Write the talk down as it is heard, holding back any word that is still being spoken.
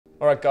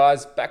All right,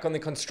 guys, back on the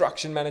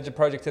Construction Manager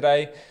project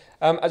today.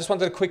 I just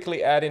wanted to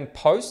quickly add in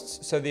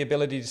posts, so the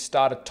ability to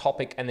start a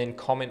topic and then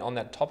comment on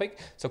that topic.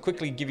 So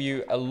quickly give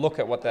you a look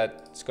at what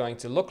that's going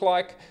to look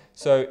like.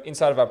 So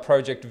inside of our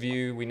project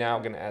view, we're now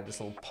going to add this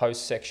little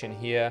post section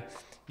here.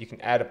 You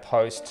can add a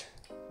post.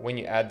 When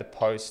you add the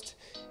post,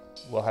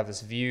 we'll have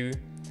this view,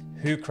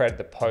 who created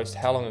the post,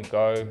 how long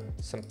ago,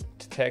 some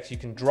text. You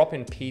can drop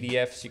in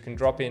PDFs, you can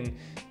drop in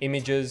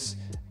images.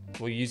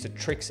 We'll use the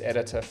Trix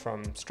editor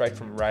straight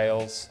from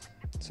Rails.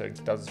 So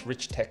it does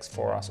rich text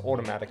for us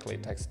automatically.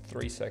 It takes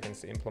 3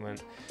 seconds to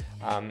implement.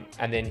 And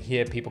then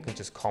here people can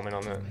just comment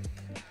on it.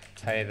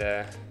 Hey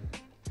there,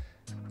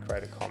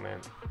 create a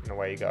comment, and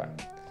away you go.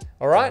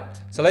 All right,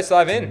 so let's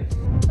dive in.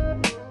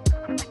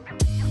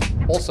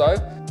 Also,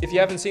 if you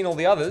haven't seen all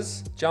the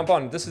others, jump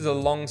on. This is a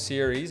long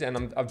series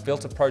and I've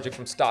built a project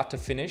from start to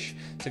finish.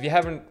 So if you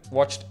haven't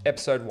watched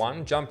episode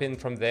 1, jump in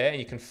from there and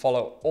you can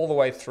follow all the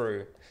way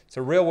through. It's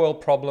a real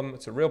world problem.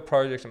 It's a real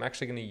project. I'm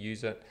actually going to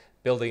use it,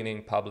 building it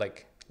in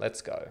public. Let's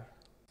go.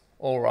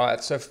 All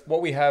right, so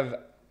what we have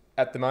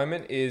at the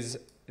moment is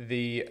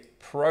the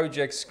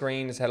project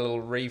screen has had a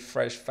little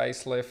refresh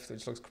facelift,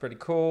 which looks pretty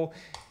cool.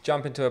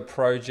 Jump into a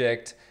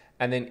project,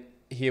 and then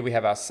here we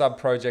have our sub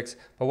projects.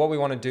 But what we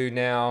want to do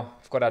now,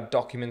 we've got our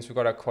documents, we've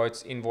got our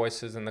quotes,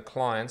 invoices, and the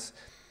clients.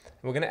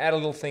 And we're going to add a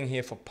little thing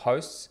here for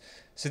posts.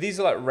 So these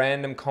are like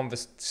random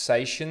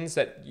conversations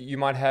that you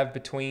might have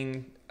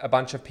between a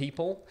bunch of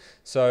people.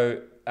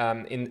 So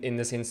in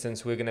this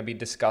instance, we're going to be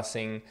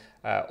discussing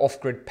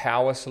off-grid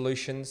power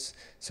solutions.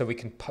 So we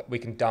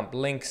can dump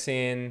links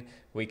in,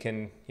 we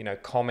can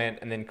comment,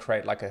 and then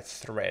create like a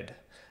thread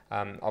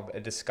of a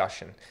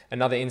discussion.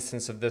 Another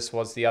instance of this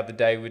was the other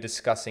day we were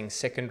discussing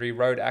secondary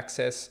road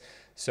access.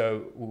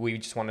 So we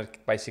just want to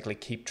basically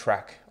keep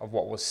track of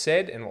what was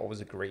said and what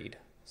was agreed.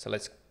 So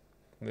let's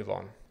move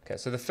on. Okay,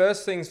 so the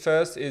first things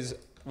first is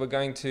we're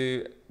going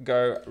to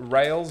go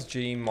Rails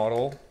G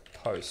model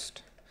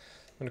post.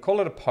 I'm going to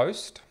call it a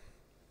post.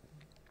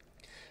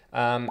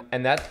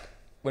 And that,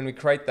 when we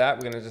create that,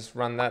 we're going to just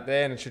run that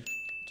there and it should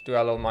do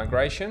our little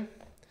migration.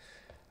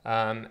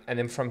 And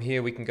then from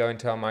here, we can go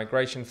into our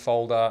migration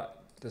folder,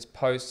 this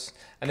posts.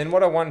 And then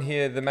what I want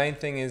here, the main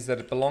thing is that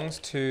it belongs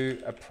to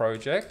a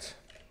project.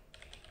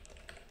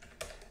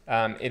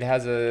 It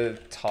has a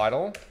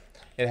title.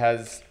 It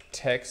has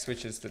text,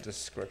 which is the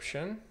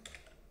description.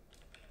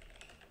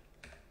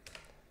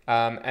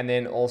 And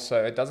then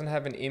also it doesn't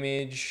have an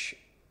image.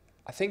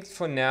 I think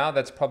for now,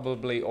 that's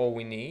probably all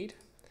we need.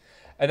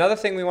 Another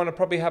thing we want to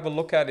probably have a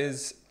look at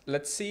is,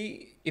 let's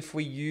see if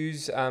we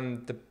use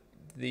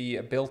the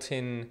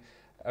built-in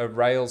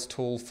Rails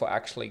tool for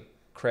actually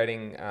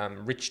creating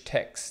rich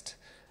text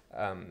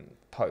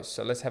posts.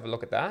 So let's have a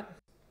look at that.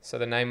 So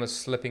the name was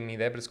slipping me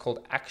there, but it's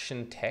called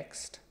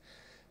ActionText.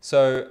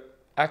 So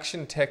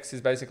ActionText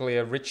is basically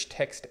a rich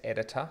text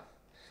editor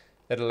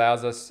that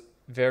allows us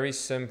very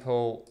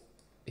simple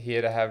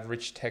here to have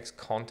rich text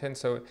content.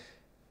 So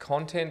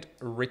content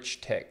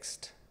rich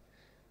text.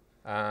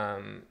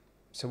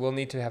 So we'll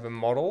need to have a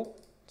model.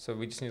 So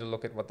we just need to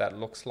look at what that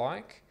looks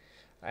like.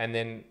 And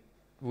then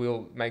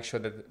we'll make sure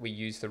that we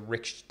use the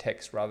rich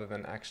text rather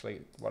than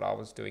actually what I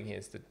was doing here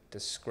is the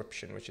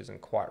description, which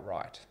isn't quite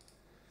right.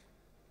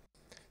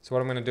 So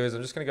what I'm going to do is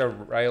I'm just going to go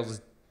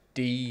Rails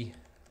D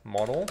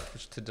model,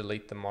 which is to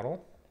delete the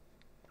model.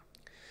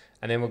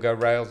 And then we'll go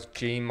Rails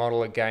G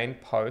model again,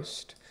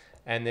 post.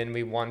 And then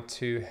we want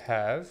to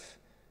have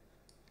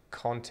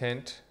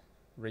content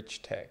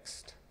rich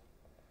text.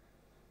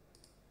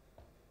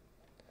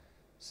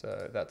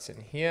 So that's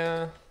in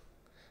here.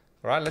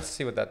 All right, let's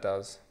see what that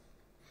does.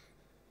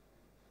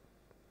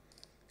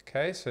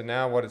 Okay, so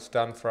now what it's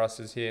done for us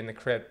is here in the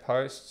create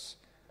posts.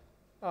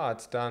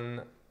 It's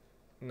done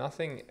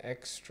nothing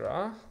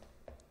extra.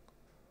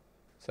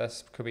 So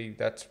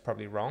that's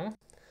probably wrong.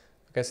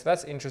 Okay, so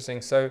that's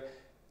interesting. So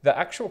the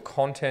actual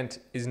content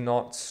is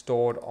not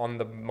stored on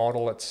the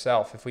model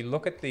itself. If we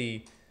look at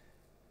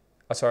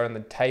on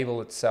the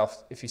table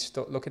itself, if you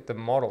look at the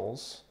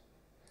models,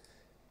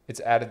 it's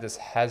added this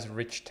has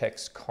rich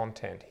text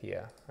content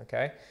here,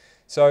 okay?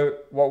 So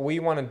what we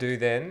want to do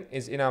then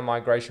is in our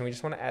migration, we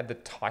just want to add the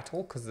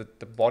title because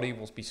the body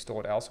will be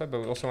stored elsewhere,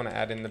 but we also want to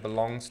add in the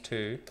belongs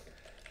to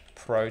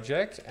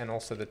project and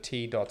also the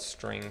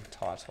t.string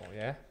title,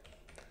 yeah?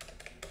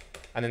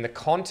 And then the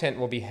content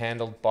will be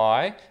handled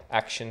by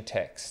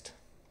ActionText.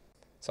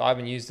 So I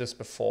haven't used this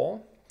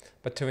before,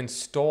 but to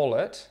install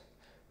it,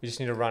 we just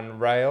need to run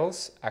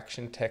Rails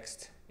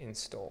ActionText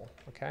install,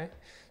 okay?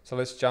 So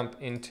let's jump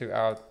into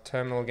our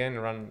terminal again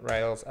and run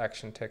Rails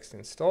ActionText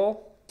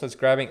install. So it's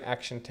grabbing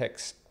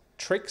ActionText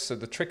Trix. So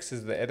the Trix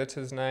is the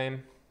editor's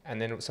name.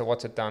 And then, so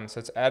what's it done? So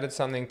it's added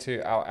something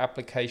to our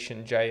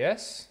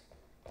application.js.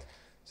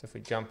 So if we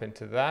jump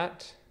into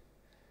that,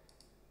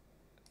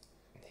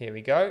 here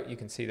we go. You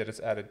can see that it's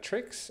added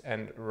Trix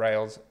and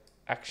Rails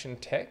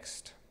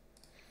ActionText.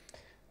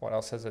 What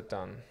else has it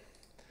done?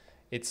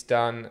 It's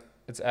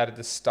added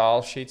the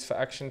style sheets for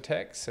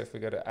ActionText. So if we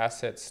go to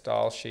Assets,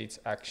 Style Sheets,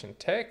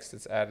 ActionText,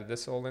 it's added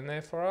this all in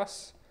there for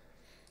us.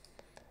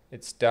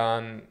 It's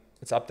done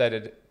It's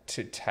updated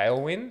to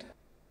Tailwind.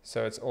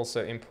 So it's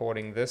also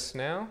importing this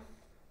now,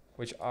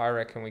 which I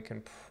reckon we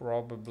can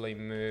probably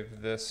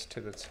move this to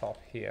the top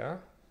here.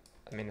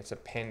 I mean, it's a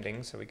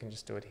pending, so we can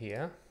just do it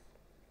here.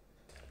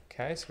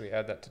 Okay, so we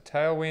add that to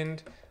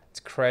Tailwind. It's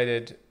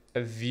created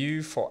a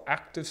view for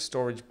active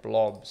storage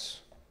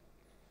blobs.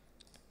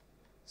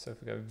 So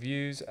if we go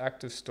views,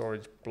 active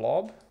storage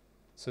blob.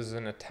 So this is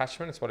an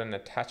attachment. It's what an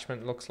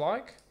attachment looks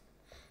like.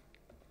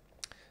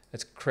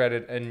 It's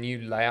created a new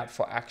layout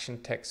for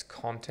ActionText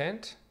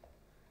content.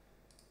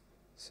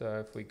 So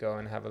if we go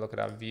and have a look at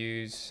our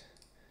views,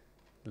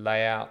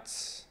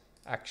 layouts,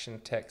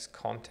 ActionText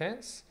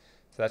contents,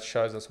 so that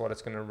shows us what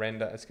it's going to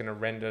render. It's going to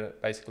render,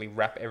 basically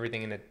wrap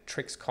everything in a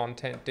Trix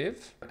content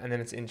div. And then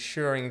it's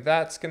ensuring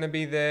that's going to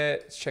be there.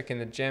 It's checking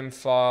the gem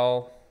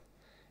file.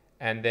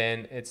 And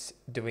then it's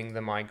doing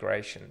the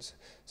migrations.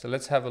 So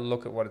let's have a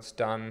look at what it's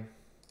done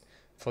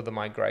for the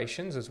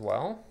migrations as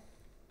well.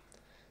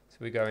 So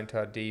we go into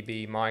our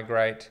DB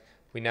migrate.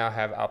 We now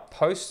have our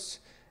posts.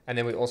 And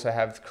then we also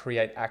have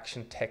create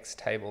action text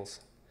tables.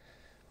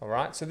 All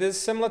right, so this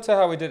is similar to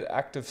how we did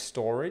active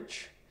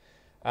storage.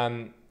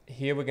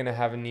 Here we're going to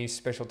have a new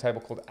special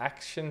table called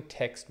action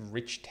text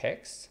rich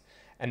text,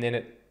 and then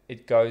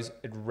it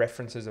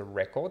references a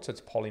record, so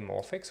it's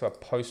polymorphic. So a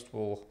post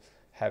will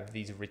have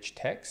these rich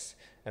texts.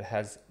 It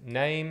has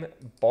name,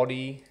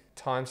 body,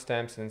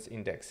 timestamps, and it's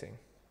indexing.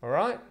 All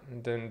right,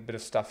 and doing a bit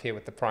of stuff here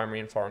with the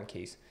primary and foreign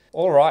keys.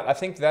 All right, I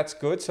think that's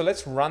good. So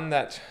let's run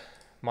that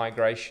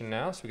migration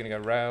now. So we're going to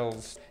go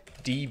Rails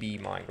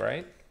DB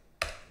migrate.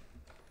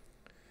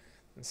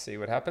 Let's see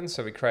what happens.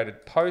 So we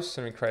created posts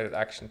and we created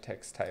action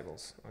text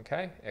tables.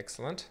 Okay,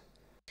 excellent.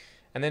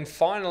 And then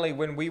finally,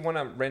 when we want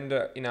to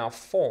render in our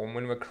form,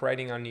 when we're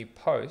creating our new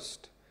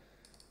post,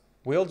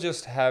 we'll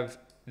just have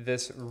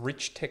this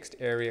rich text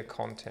area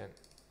content.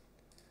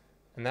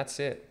 And that's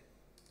it.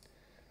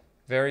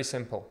 Very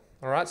simple.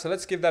 All right, so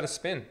let's give that a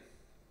spin.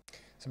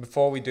 So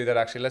before we do that,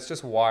 actually, let's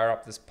just wire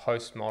up this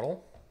post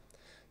model.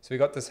 So we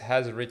got this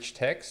has rich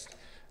text.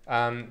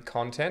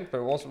 Content,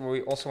 but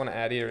we also want to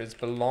add here is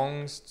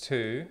belongs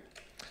to,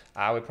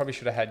 we probably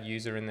should have had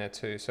user in there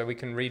too, so we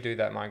can redo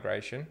that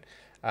migration.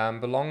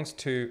 Belongs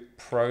to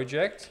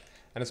project,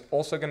 and it's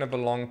also going to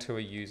belong to a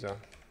user.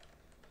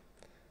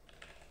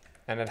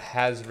 And it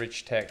has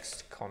rich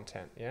text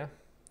content, yeah?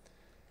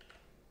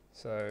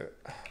 So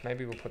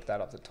maybe we'll put that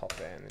up the top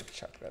there and then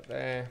chuck that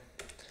there.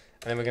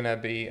 And then we're going to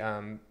be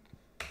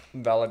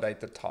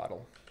validate the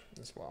title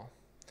as well.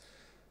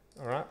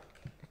 All right.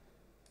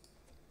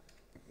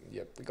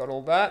 Yep, we got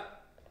all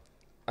that.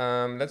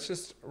 Let's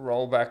just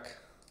roll back.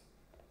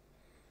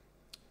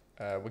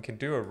 We can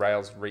do a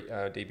Rails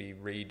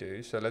DB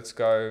redo. So let's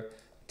go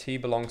T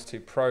belongs to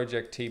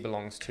project, T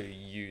belongs to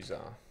user.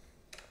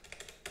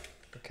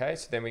 Okay,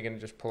 so then we're going to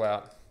just pull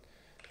out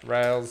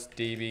Rails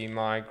DB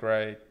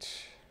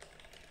migrate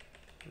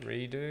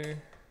redo.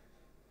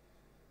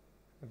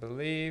 I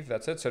believe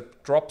that's it. So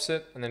it drops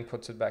it and then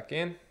puts it back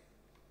in.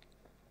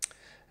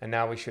 And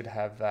now we should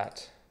have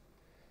that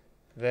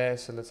there.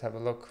 So let's have a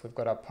look. We've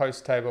got our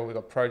post table, we've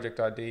got project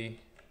ID.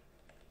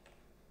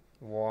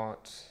 Why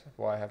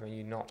haven't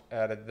you not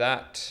added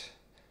that?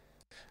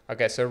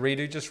 Okay, so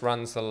redo just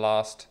runs the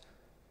last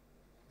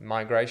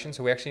migration.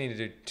 So we actually need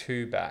to do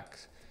 2 back.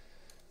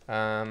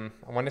 I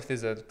wonder if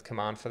there's a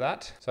command for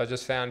that. So I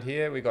just found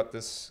here, we got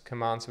this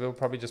command. So we'll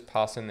probably just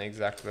pass in the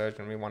exact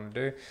version we want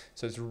to do.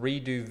 So it's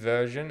redo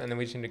version, and then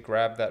we just need to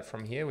grab that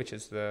from here, which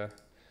is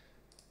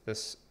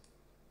this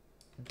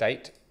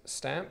date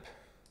stamp.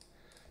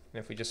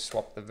 And if we just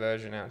swap the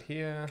version out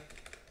here,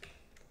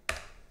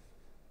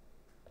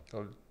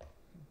 it'll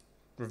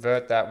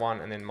revert that one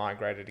and then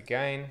migrate it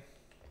again.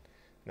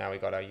 Now we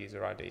got our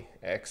user ID.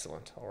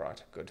 Excellent. All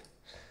right, good.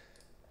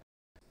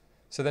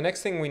 So the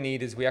next thing we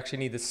need is we actually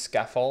need the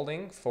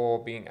scaffolding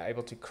for being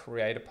able to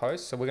create a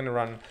post. So we're going to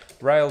run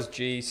Rails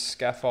G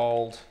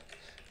scaffold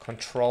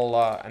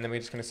controller, and then we're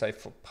just going to say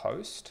for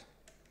post.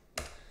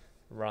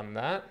 Run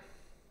that.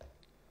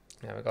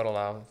 Now we've got all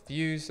our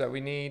views that we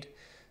need.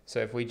 So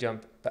if we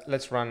jump,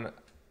 let's run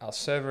our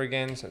server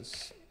again. So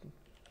it's,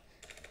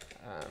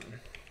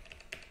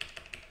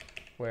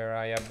 where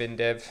are you, bin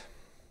dev?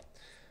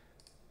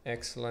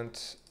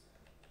 Excellent.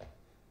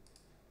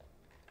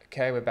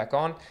 Okay, we're back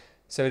on.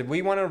 So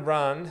we want to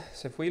run,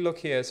 so if we look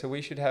here, so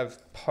we should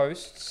have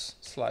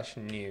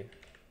posts/new.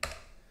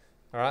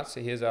 All right,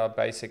 so here's our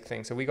basic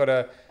thing. So we got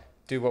to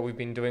do what we've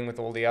been doing with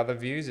all the other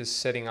views, is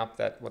setting up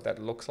what that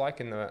looks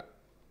like in the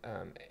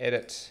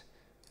edit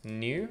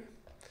new.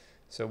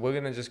 So we're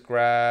going to just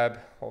grab,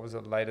 what was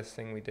the latest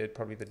thing we did?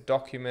 Probably the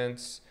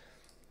documents,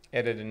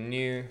 edit a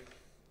new.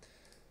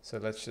 So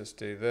let's just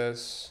do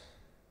this.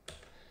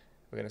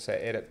 We're going to say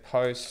edit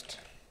post.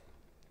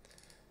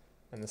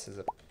 And this is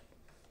a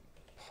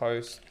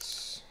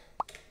posts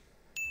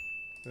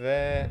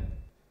there.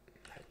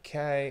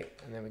 Okay,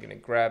 and then we're going to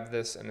grab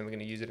this and then we're going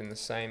to use it in the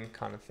same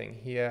kind of thing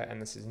here.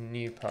 And this is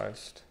new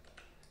post.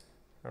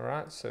 All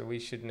right, so we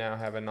should now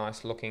have a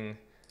nice looking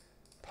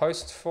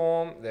post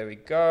form. There we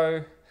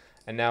go.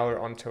 And now we're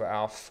onto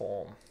our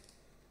form.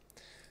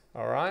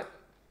 All right.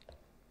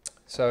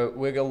 So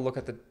we're going to look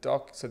at the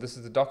so this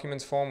is the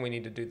documents form. We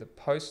need to do the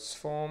posts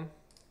form.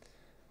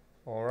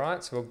 All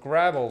right, so we'll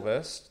grab all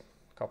this,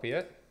 copy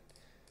it,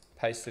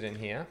 paste it in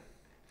here.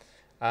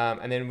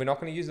 And then we're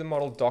not going to use the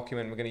model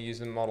document, we're going to use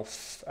the model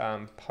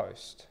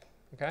post.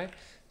 Okay,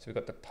 so we've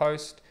got the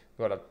post,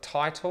 we've got a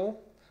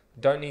title,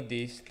 don't need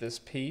this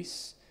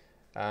piece.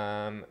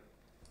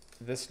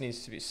 This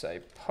needs to be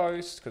say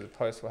post, because the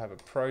post will have a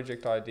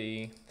project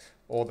ID,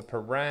 or the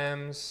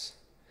params,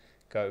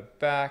 go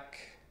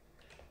back.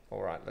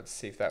 All right, let's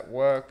see if that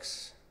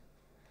works.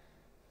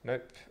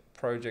 Nope,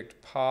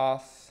 project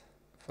path.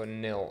 For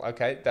nil.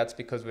 Okay, that's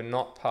because we're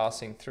not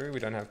passing through. We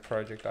don't have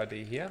project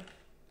ID here.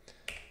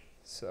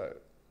 So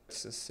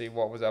let's just see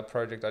what was our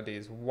project ID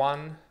is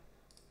 1.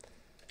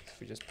 If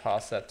we just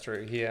pass that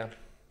through here.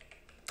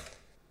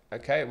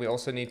 Okay, we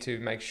also need to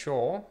make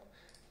sure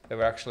that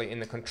we're actually in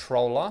the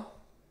controller.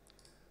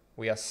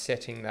 We are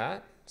setting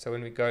that. So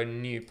when we go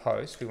new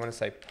post, we want to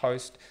say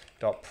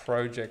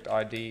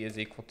post.projectID is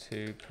equal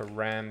to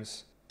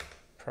params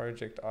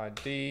project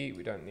ID.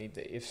 We don't need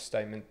the if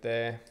statement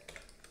there.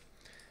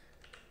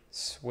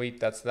 Sweet,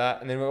 that's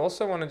that. And then we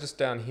also want to just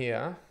down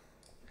here,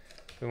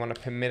 we want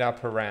to permit our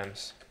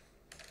params.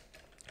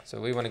 So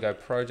we want to go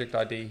project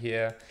ID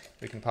here.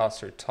 We can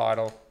pass through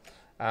title.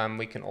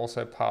 We can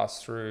also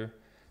pass through,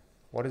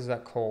 what is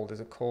that called? Is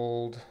it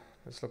called,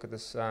 let's look at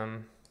this,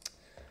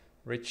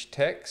 rich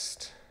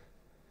text,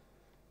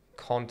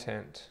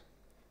 content.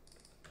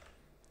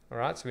 All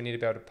right, so we need to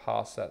be able to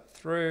pass that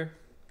through.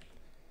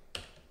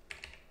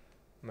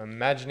 I'm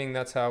imagining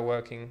that's how it's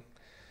working.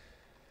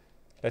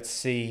 Let's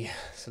see,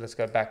 so let's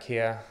go back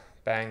here,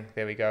 bang,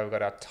 there we go, we've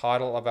got our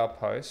title of our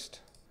post.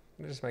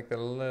 Let me just make that a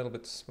little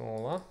bit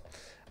smaller.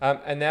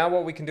 And now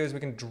what we can do is we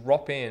can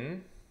drop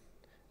in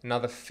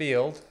another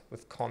field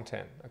with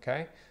content,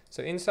 okay?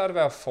 So inside of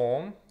our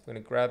form, we're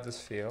gonna grab this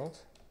field,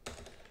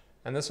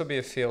 and this will be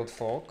a field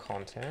for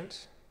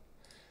content.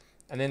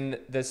 And then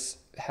this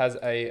has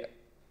a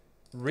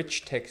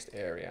rich text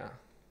area,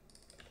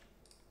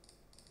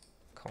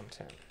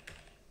 content.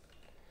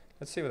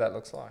 Let's see what that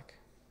looks like.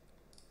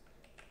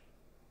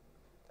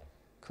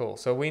 Cool,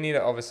 so we need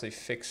to obviously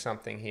fix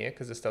something here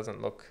because this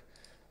doesn't look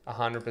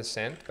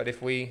 100%, but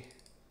if we,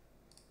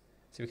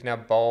 so we can now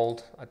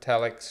bold,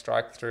 italic,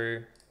 strike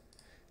through,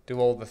 do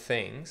all the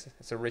things.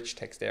 It's a rich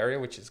text area,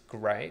 which is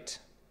great.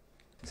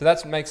 So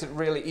that makes it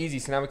really easy.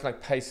 So now we can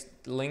like paste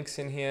links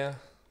in here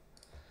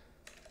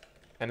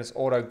and it's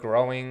auto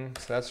growing,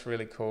 so that's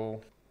really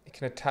cool. You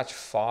can attach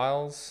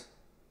files,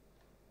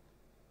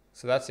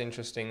 so that's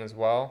interesting as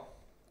well.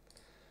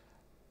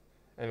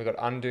 And we've got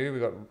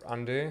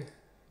undo,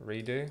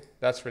 redo.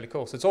 That's really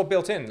cool. So it's all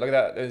built in. Look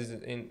at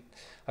that.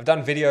 I've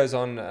done videos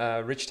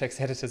on rich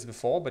text editors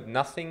before, but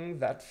nothing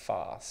that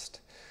fast.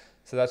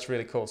 So that's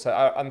really cool. So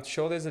I'm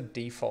sure there's a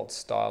default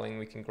styling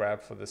we can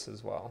grab for this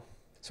as well.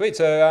 Sweet.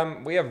 So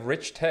we have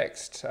rich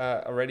text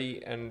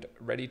already and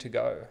ready to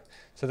go.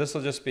 So this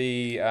will just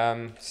be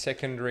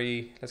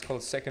secondary, let's call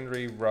it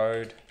secondary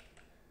road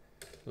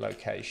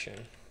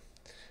location.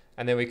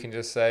 And then we can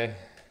just say,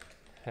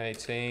 hey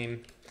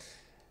team,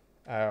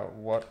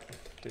 what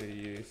do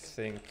you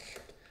think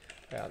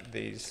about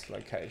these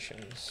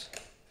locations?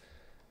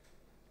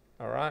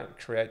 All right,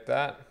 create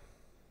that.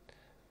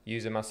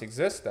 User must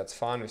exist, that's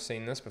fine, we've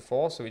seen this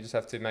before, so we just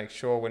have to make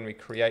sure when we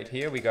create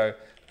here, we go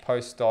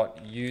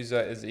post.user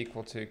is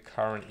equal to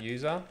current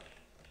user.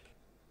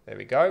 There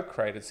we go,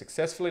 created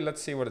successfully.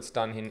 Let's see what it's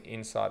done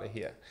inside of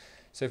here.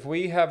 So if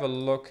we have a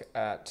look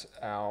at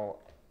our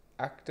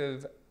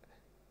active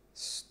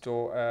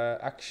store,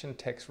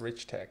 ActionText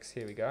rich text,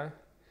 here we go.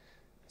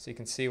 So you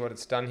can see what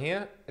it's done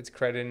here. It's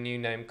created a new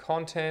name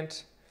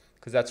content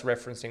because that's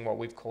referencing what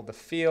we've called the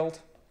field.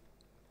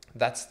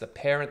 That's the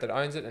parent that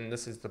owns it, and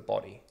this is the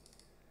body.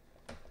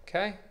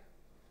 Okay.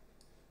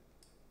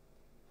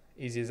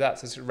 Easy as that.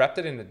 So it's wrapped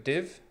it in a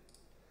div.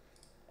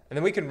 And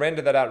then we can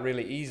render that out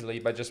really easily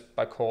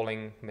by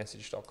calling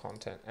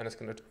message.content, and it's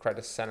going to create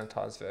a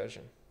sanitized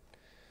version.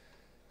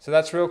 So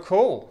that's real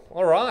cool.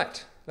 All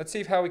right. Let's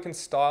see how we can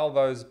style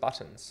those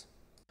buttons.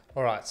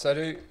 All right, so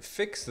to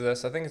fix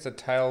this, I think it's a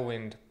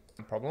Tailwind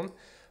problem,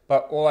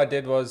 but all I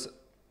did was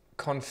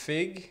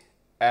config,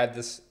 add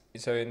this,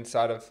 so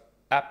inside of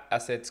app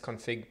assets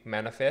config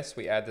manifest,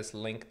 we add this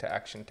link to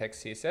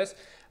ActionText CSS,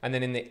 and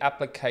then in the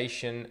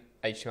application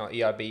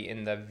HTML ERB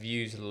in the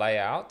views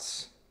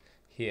layouts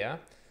here,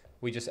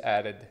 we just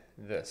added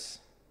this,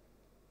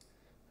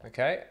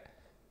 okay?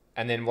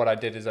 And then what I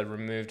did is I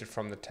removed it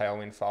from the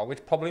Tailwind file,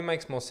 which probably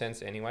makes more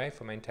sense anyway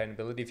for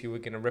maintainability. If you were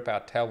going to rip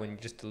out Tailwind, you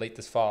just delete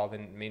this file,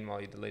 then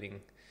meanwhile you're deleting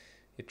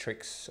your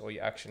Trix or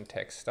your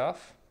ActionText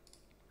stuff.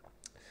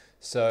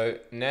 So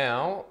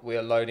now we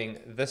are loading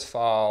this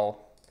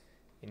file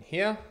in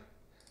here,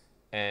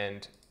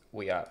 and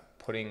we are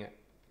putting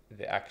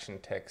the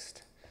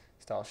ActionText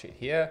style sheet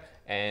here,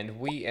 and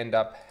we end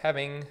up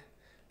having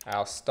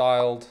our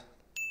styled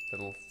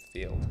little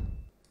field.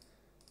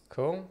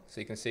 Cool. So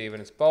you can see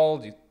when it's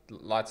bold, it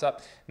lights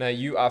up. Now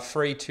you are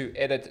free to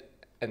edit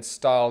and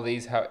style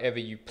these however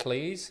you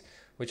please.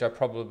 which I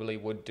probably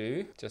would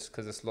do just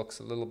because this looks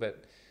a little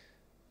bit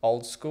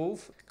old school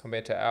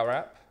compared to our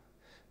app.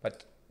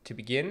 But to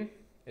begin,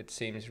 it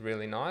seems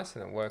really nice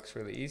and it works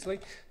really easily.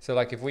 So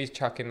like if we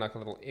chuck in like a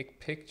little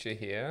picture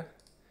here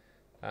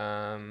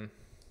of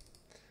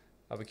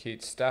a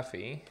cute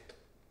stuffy,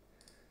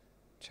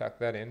 chuck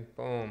that in,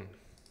 boom.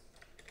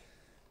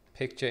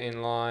 Picture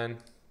inline,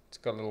 it's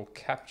got a little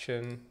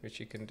caption which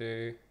you can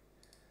do.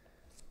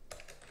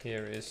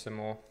 Here is some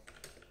more.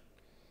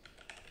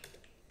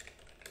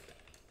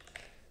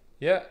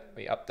 Yeah,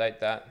 we update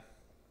that,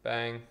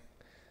 bang.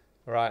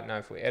 All right, now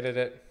if we edit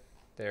it,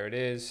 there it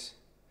is.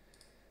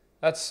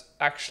 That's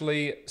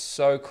actually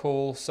so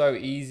cool, so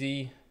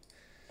easy.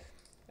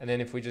 And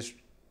then if we just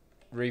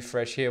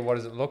refresh here, what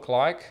does it look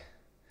like?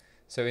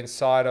 So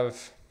inside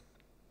of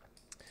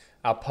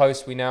our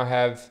post, we now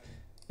have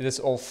this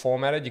all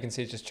formatted. You can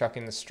see it's just chuck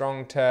in the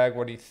strong tag.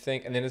 What do you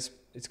think? And then it's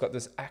got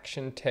this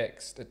action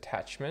text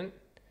attachment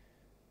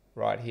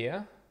right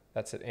here.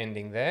 That's it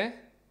ending there.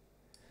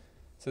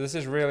 So this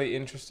is really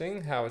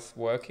interesting how it's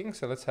working.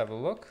 So let's have a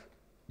look.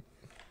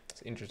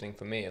 It's interesting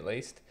for me at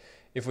least.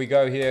 If we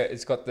go here,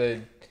 it's got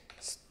the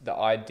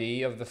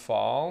ID of the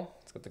file.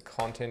 It's got the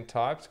content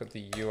type. It's got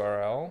the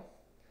URL,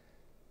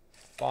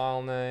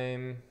 file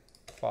name,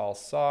 file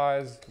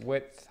size,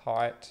 width,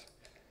 height,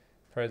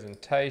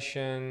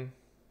 presentation,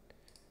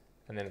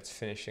 and then it's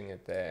finishing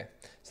it there.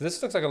 So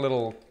this looks like a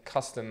little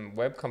custom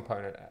web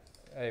component.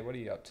 Hey, what are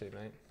you up to,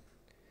 mate?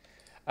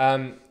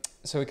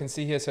 So we can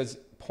see here, so it's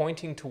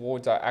pointing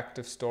towards our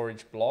active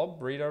storage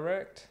blob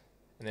redirect,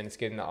 and then it's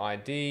getting the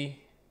ID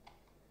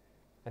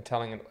and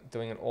telling it,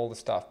 doing it all the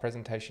stuff.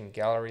 Presentation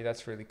gallery,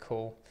 that's really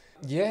cool.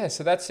 Yeah,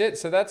 so that's it.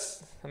 So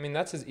that's, I mean,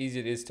 that's as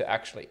easy as it is to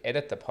actually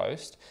edit the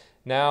post.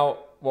 Now,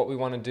 what we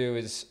want to do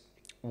is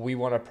we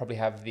want to probably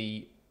have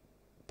the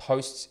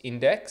posts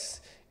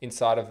index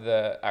inside of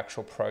the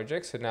actual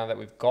project. So now that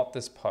we've got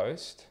this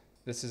post,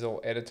 this is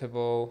all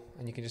editable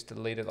and you can just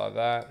delete it like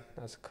that.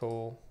 That's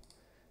cool.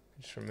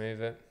 Just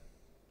remove it,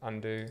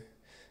 undo.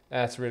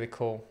 That's really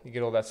cool. You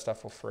get all that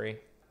stuff for free.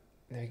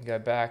 Now you can go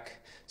back.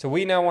 So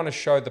we now want to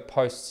show the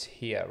posts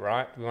here,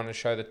 right? We want to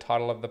show the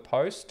title of the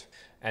post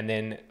and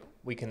then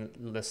we can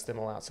list them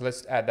all out. So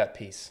let's add that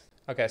piece.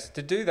 Okay, so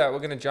to do that, we're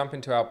going to jump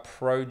into our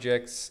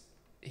projects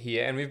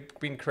here and we've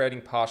been creating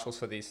partials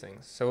for these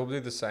things. So we'll do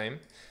the same.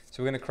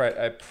 So we're going to create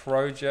a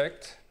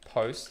project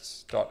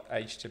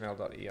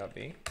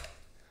posts.html.erb.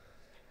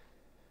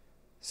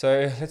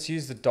 So let's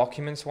use the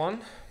documents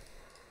one.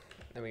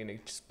 Then we're going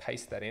to just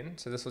paste that in.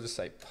 So this will just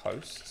say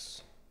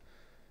posts,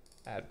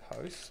 add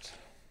post,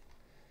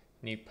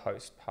 new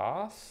post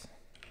path.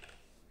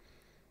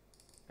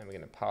 And we're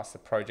going to pass the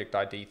project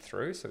ID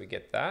through, so we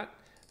get that.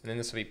 And then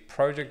this will be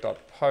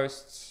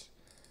project.posts.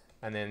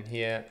 And then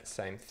here,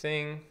 same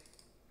thing.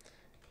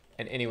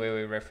 And anywhere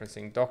we're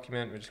referencing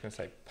document, we're just going to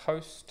say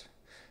post.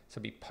 So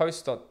it'll be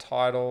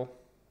post.title.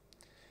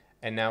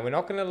 And now we're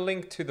not going to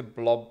link to the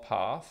blob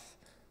path.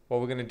 What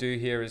we're going to do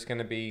here is going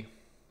to be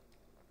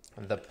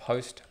the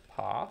post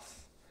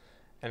path.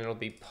 And it'll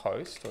be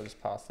post. We'll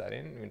just pass that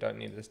in. We don't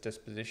need this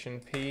disposition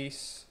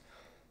piece.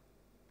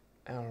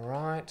 All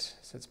right.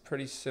 So it's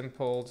pretty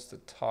simple. Just the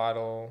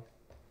title.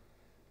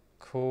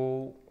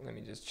 Cool. Let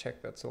me just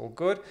check that's all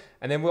good.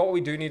 And then what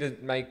we do need to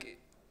make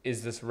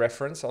is this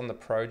reference on the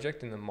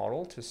project in the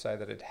model to say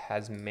that it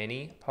has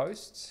many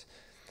posts.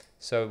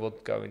 So we'll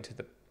go into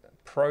the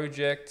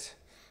project.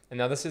 And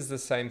now this is the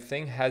same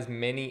thing, has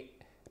many,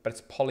 but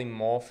it's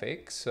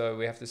polymorphic. So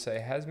we have to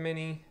say has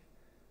many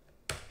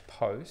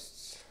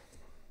posts.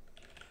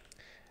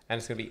 And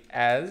it's going to be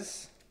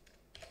as,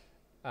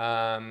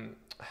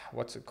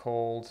 what's it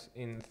called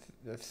in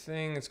the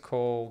thing? It's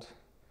called,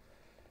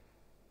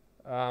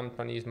 I'm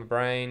trying to use my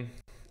brain,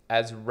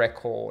 as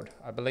record,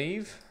 I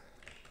believe.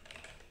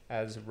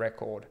 As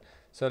record.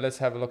 So let's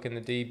have a look in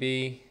the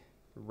DB,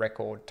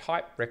 record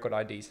type, record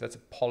ID. So that's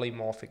a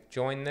polymorphic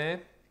join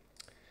there.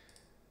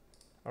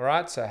 All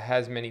right, so it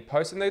has many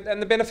posts. And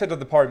the benefit of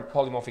the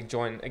polymorphic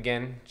join,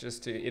 again,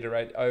 just to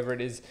iterate over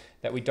it, is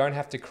that we don't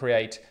have to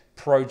create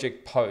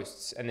project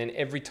posts. And then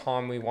every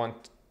time we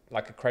want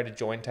like create a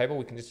join table,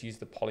 we can just use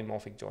the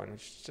polymorphic join,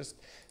 which just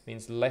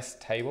means less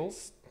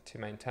tables to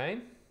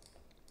maintain.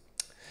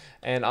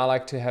 And I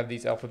like to have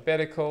these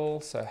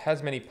alphabetical, so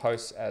has many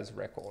posts as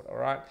record, all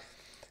right?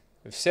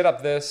 We've set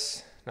up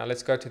this. Now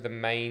let's go to the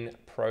main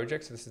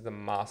project. So this is the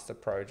master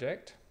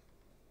project.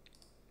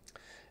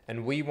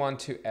 And we want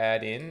to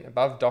add in,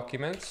 above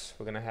documents,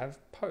 we're gonna have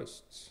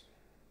posts.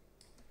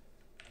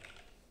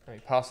 Now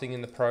we're passing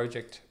in the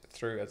project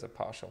through as a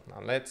partial.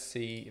 Now let's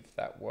see if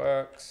that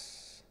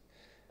works.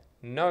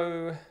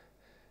 No,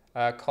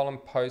 column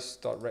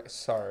post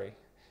sorry,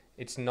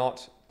 it's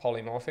not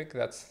polymorphic,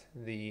 that's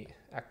the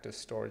active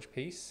storage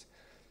piece.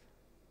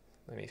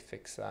 Let me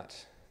fix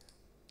that.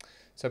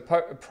 So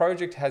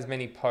project has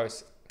many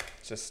posts,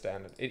 just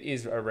standard. It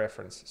is a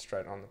reference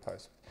straight on the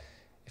post.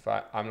 If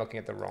I'm looking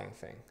at the wrong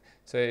thing.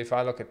 So if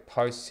I look at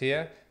posts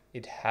here,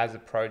 it has a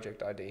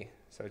project ID.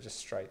 So just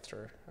straight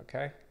through,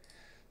 okay?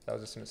 That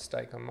was just a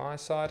mistake on my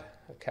side.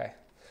 Okay,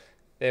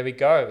 There we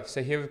go.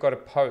 So here we've got a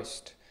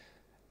post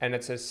and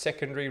it's a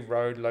secondary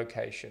road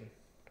location.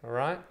 All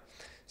right.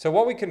 So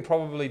what we can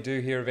probably do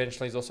here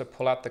eventually is also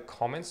pull out the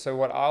comments. So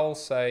what I'll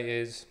say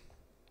is,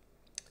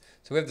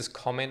 so we have this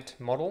comment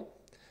model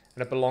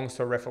and it belongs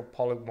to a reference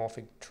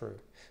polymorphic true.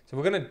 So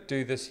we're going to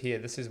do this here.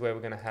 This is where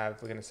we're going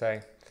to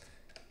say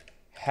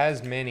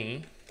has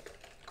many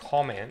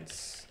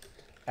comments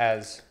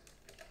as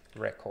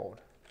record.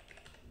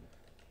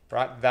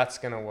 Right? That's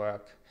going to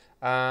work.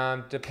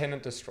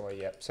 Dependent destroy,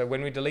 yep. So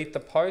when we delete the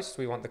post,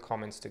 we want the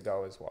comments to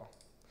go as well.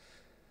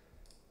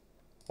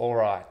 All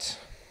right.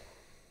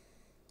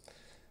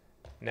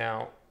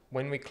 Now,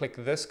 when we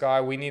click this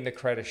guy, we need to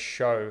create a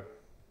show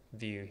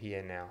view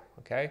here now,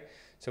 okay?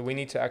 So we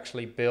need to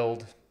actually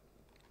build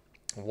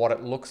what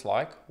it looks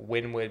like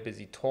when we're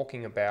busy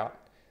talking about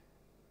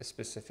a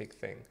specific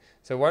thing.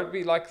 So it won't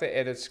be like the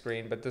edit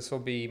screen, but this will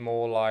be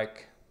more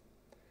like,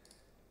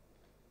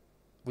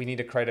 we need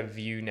to create a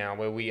view now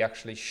where we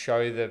actually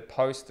show the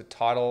post, the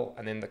title,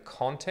 and then the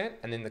content,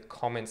 and then the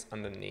comments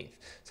underneath.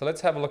 So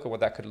let's have a look at what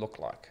that could look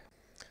like.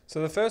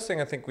 So the first thing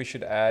I think we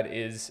should add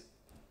is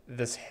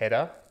this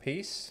header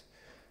piece.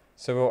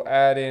 So we'll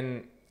add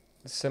in,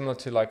 similar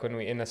to like when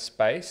we're in a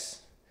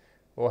space,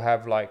 we'll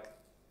have like,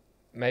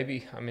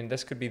 maybe, I mean,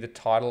 this could be the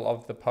title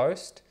of the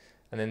post,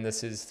 and then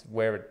this is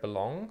where it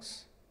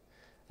belongs.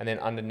 And then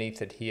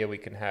underneath it here, we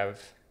can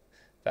have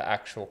the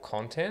actual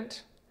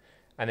content.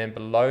 And then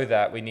below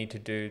that, we need to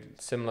do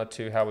similar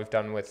to how we've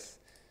done with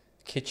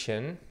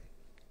kitchen.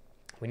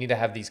 We need to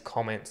have these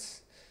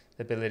comments,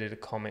 the ability to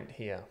comment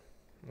here.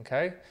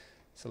 Okay,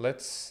 so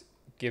let's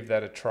give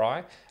that a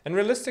try. And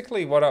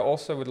realistically, what I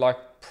also would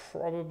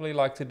probably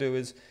like to do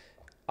is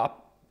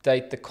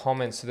update the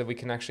comments so that we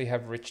can actually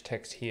have rich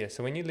text here.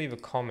 So when you leave a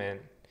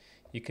comment,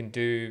 you can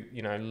do,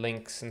 you know,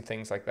 links and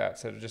things like that.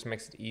 So it just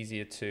makes it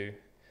easier to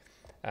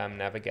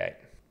navigate.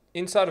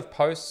 Inside of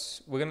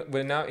posts,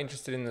 we're now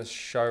interested in this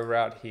show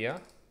route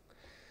here.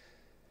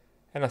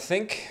 And I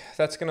think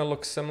that's going to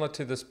look similar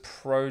to this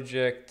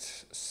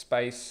project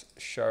space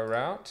show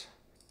route.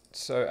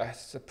 So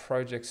it's a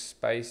project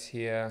space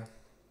here.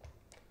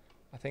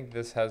 I think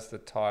this has the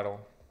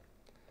title.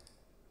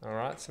 All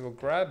right, so we'll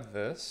grab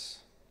this.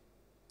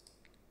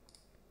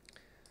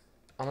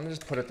 I'm going to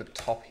just put it at the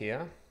top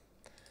here.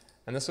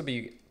 And this will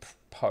be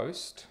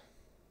post.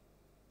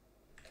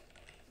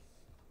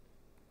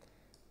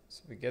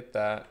 So we get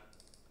that.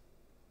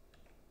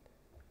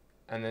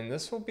 And then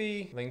this will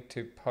be linked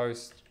to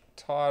post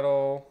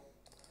title.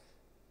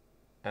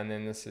 And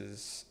then this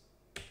is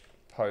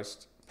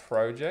post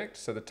project.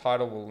 So the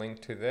title will link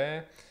to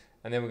there.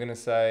 And then we're going to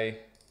say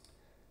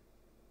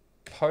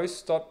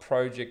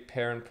post.project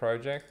parent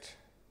project.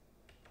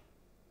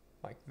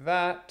 Like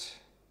that.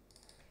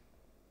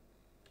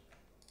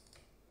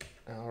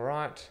 All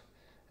right.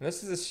 And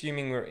this is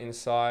assuming we're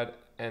inside.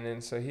 And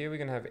then so here we're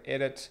going to have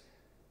edit,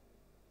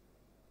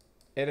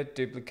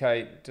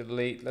 duplicate,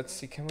 delete. Let's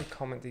see, can we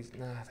comment these?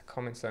 Nah, the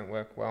comments don't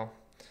work well.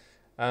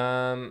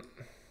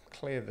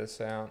 Clear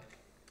this out.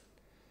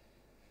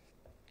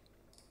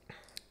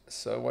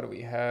 So what do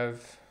we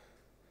have?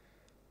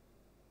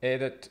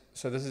 Edit.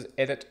 So this is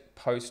edit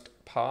post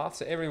path.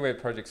 So everywhere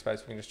project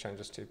space, we can just change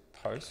this to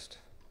post.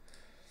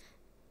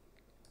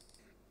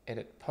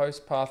 Edit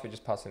post path, we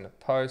just pass in a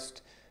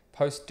post.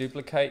 Post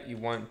duplicate, you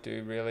won't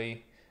do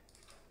really.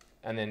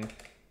 And then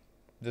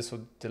this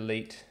will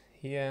delete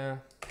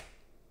here.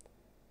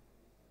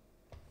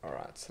 All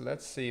right, so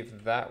let's see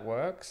if that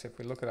works. If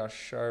we look at our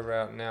show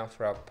route now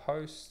for our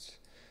posts,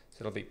 so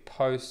it'll be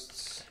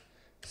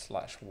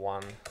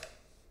posts/1.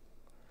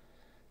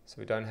 So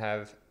we don't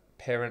have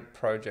parent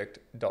project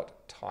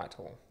dot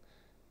title.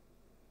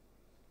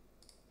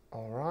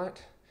 All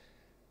right.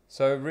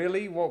 So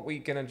really what we're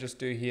gonna just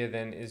do here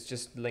then is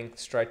just link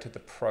straight to the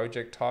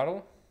project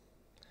title.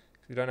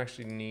 We don't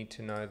actually need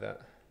to know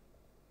that.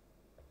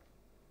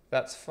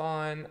 That's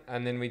fine.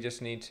 And then we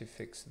just need to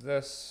fix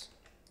this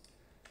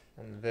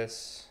and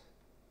this.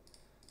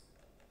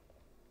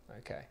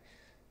 Okay.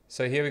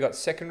 So here we got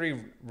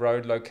secondary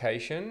road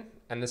location,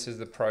 and this is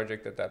the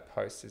project that that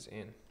post is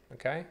in.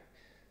 Okay.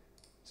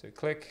 So we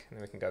click, and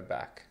then we can go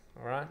back.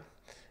 All right.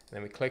 And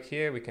then we click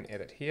here, we can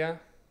edit here.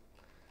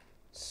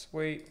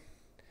 Sweet.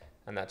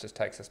 And that just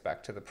takes us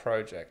back to the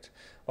project.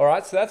 All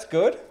right, so that's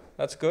good.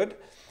 That's good.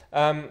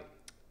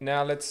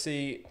 Now let's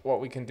see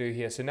what we can do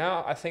here. So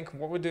now I think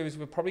what we'll do is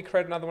we'll probably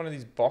create another one of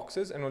these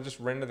boxes and we'll just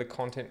render the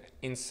content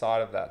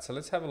inside of that. So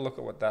let's have a look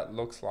at what that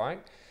looks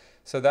like.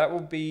 So that will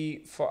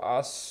be for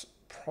us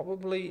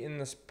probably in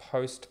this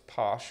post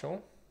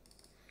partial.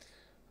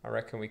 I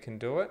reckon we can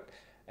do it.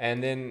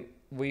 And then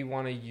we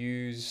want to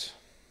use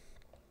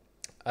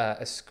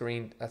a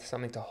screen,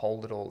 something to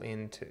hold it all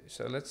into.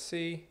 So let's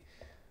see,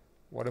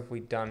 what have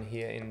we done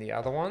here in the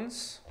other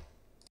ones?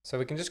 So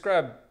we can just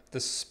grab the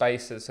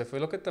spaces. So if we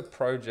look at the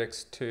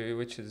projects too,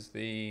 which is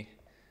the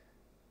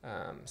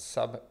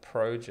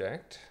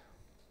sub-project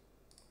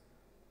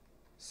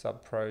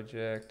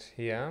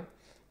here,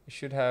 we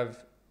should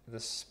have the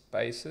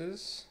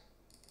spaces.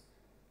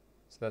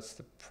 So that's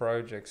the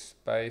project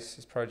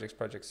spaces,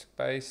 project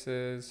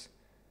spaces.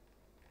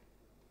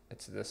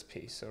 It's this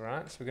piece, all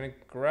right? So we're going to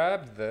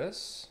grab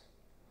this,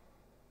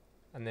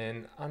 and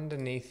then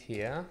underneath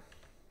here,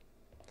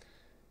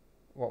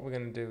 what we're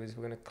going to do is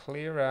we're going to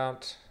clear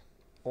out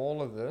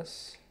all of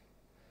this,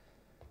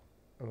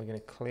 and we're going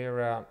to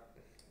clear out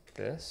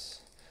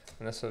this,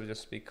 and this will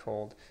just be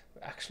called,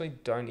 we actually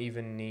don't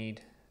even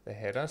need the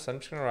header, so I'm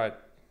just going to write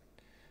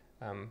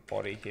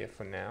body here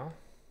for now.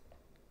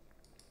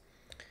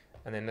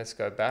 And then let's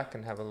go back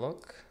and have a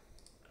look.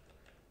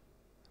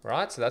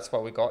 Right, so that's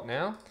what we got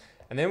now.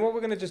 And then what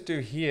we're going to just do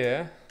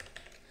here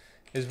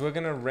is we're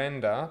going to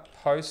render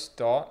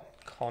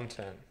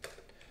post.content,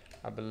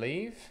 I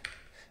believe.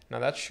 Now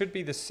that should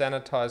be the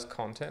sanitized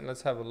content.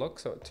 Let's have a look.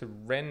 So to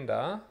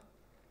render,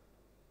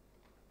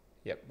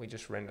 yep, we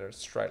just render it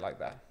straight like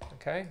that.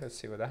 Okay, let's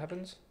see what that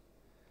happens.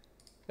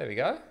 There we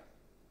go.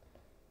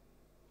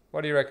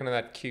 What do you reckon of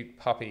that cute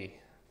puppy?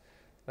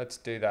 Let's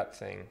do that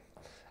thing.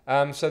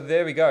 So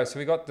there we go. So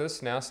we got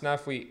this now. So now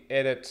if we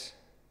edit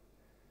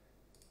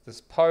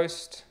this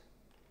post,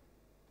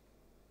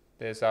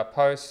 there's our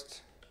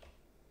post.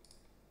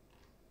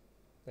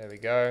 There we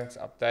go. It's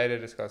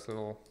updated. It's got this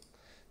little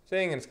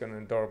thing, and it's got an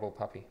adorable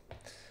puppy.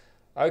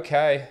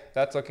 Okay,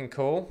 that's looking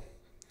cool.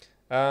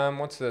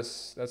 What's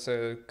this? That's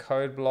a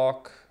code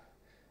block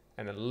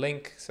and a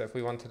link. So if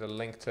we wanted a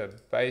link to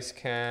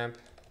Basecamp,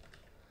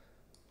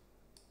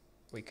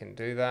 we can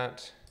do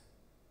that.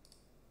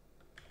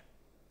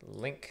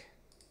 Link.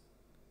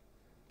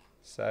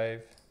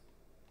 Save.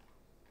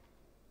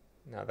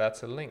 Now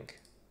that's a link.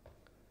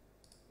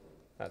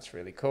 That's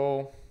really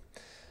cool.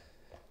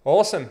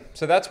 Awesome.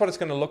 So that's what it's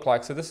going to look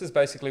like. So this is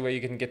basically where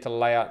you can get to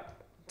layout,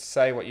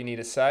 say what you need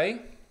to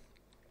say.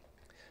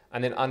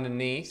 And then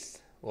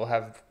underneath, we'll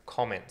have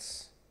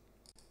comments.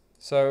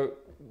 So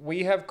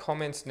we have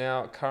comments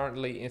now.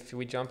 Currently, if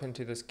we jump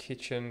into this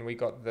kitchen, we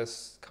got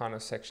this kind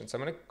of section. So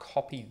I'm going to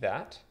copy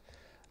that.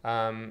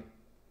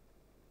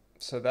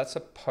 So that's a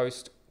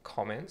post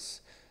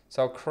comments.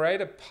 So I'll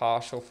create a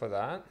partial for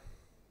that.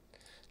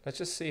 Let's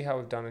just see how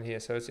we've done it here.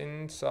 So it's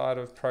inside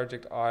of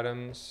project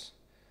items,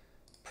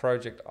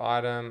 project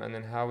item, and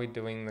then how are we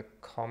doing the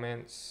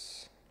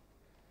comments?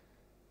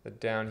 They're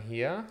down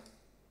here.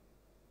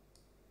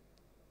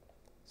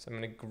 So I'm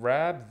going to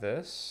grab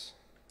this.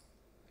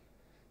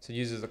 So it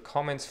uses the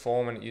comments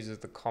form and it uses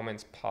the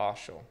comments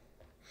partial.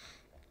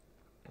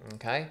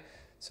 Okay,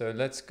 so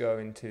let's go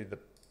into the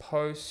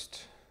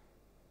post.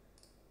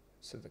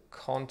 So the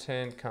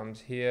content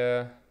comes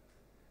here.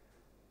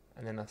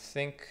 And then I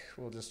think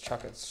we'll just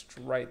chuck it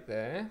straight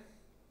there.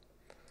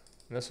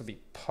 And this will be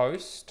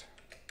post.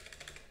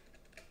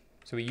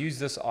 So we use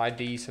this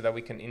ID so that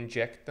we can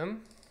inject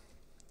them.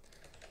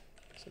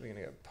 So we're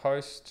going to go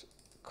post,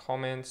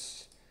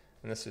 comments,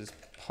 and this is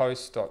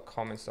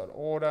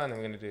post.comments.order, and then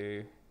we're going to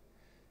do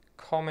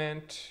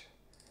comment,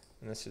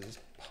 and this is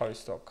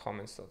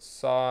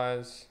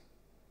post.comments.size,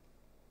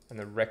 and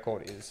the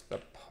record is the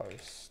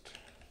post.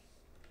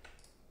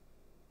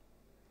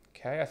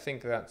 Okay, I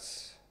think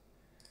that's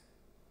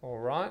all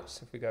right.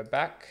 So if we go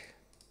back,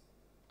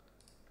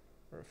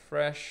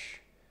 refresh.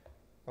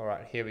 All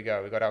right, here we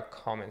go. We got our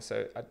comments.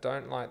 So I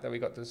don't like that we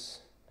got this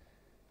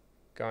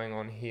going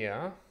on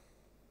here.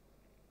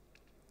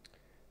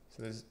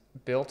 So there's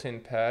built-in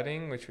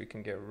padding, which we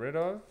can get rid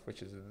of,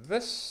 which is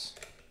this.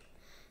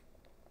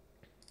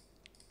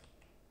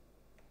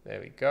 There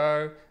we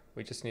go.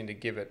 We just need to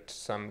give it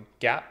some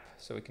gap.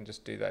 So we can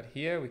just do that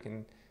here. We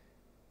can,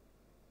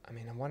 I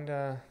mean, I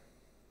wonder,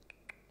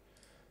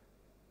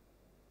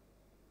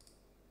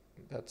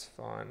 that's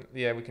fine.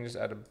 Yeah, we can just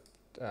add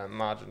a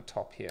margin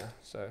top here.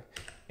 So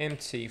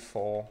MT4,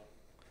 or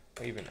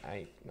even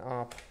 8,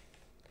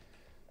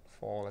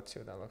 4, let's see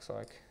what that looks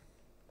like.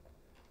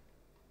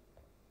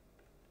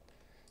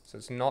 So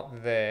it's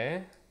not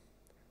there.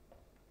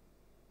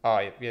 Oh,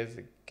 yep, here's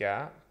the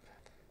gap.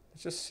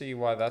 Let's just see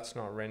why that's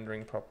not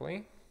rendering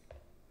properly.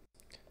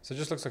 So it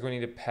just looks like we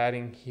need a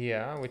padding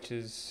here, which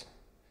is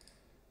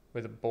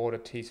with a border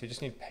T. So we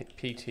just need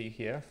PT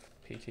here,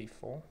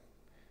 PT4.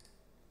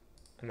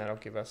 And that'll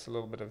give us a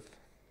little bit of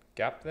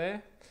gap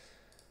there.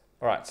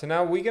 All right, so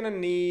now we're going to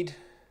need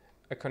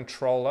a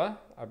controller,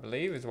 I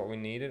believe, is what we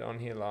needed on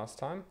here last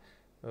time.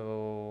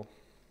 Oh,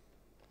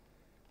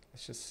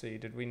 let's just see,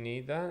 did we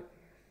need that?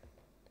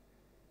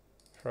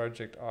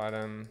 Project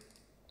item,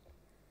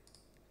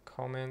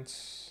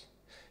 comments.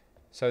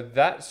 So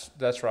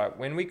that's right.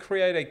 When we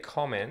create a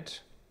comment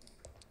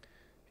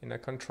in a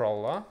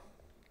controller,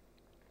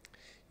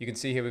 you can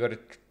see here we've got a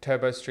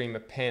turbo stream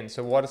append.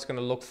 So what it's going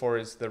to look for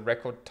is the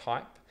record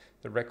type,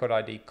 the record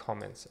ID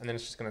comments, and then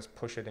it's just going to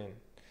push it in.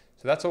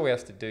 So that's all we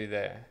have to do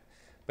there.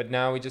 But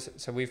now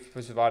so we've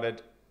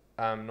provided,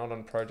 not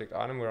on project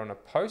item, we're on a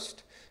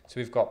post. So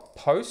we've got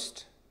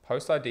post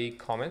ID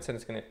comments, and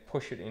it's going to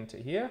push it into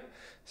here.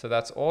 So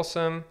that's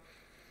awesome.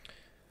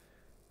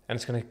 And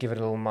it's going to give it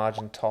a little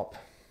margin top.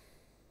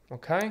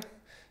 Okay,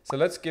 so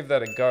let's give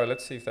that a go.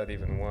 Let's see if that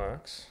even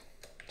works.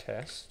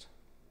 Test.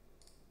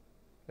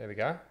 There we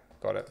go.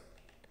 Got it.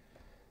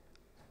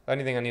 The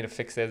only thing I need to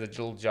fix there is a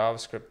little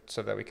JavaScript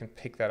so that we can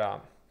pick that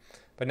up.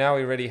 But now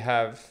we already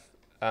have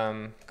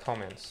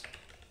comments.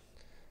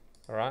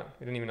 All right,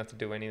 we don't even have to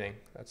do anything.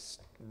 That's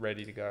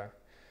ready to go.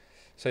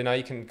 So now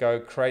you can go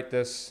create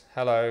this.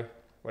 Hello,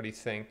 what do you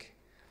think?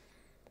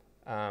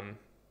 And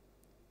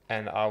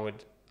I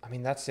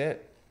mean, that's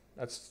it.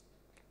 That's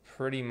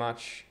pretty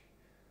much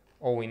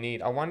all we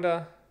need. I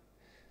wonder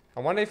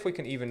if we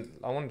can even,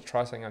 I want to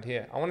try something out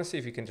here. I want to see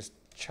if you can just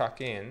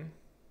chuck in,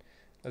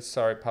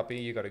 sorry puppy,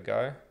 you got to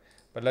go.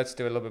 But let's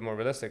do a little bit more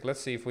realistic.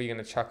 Let's see if we're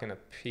going to chuck in a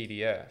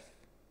PDF.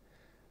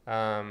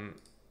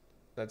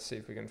 Let's see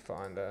if we can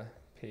find a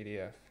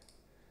PDF.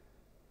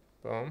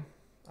 Boom,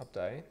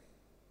 update.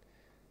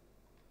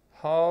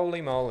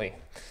 Holy moly.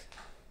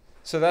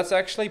 So that's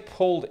actually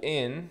pulled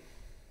in.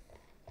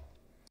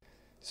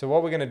 So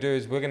what we're going to do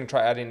is we're going to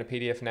try adding a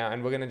PDF now,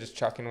 and we're going to just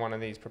chuck in one of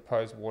these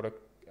proposed water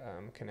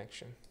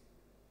connection.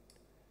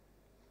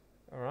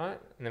 All right,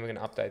 and then we're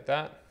going to update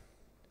that.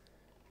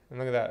 And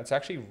look at that, it's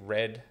actually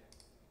read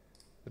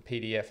the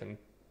PDF and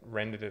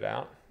rendered it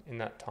out in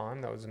that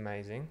time. That was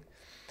amazing.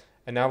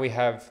 And now we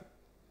have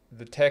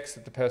the text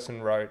that the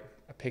person wrote,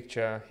 a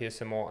picture, here's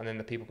some more, and then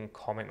the people can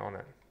comment on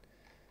it.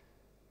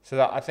 So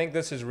that, I think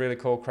this is really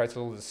cool, creates a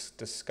little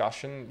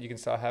discussion you can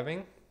start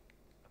having.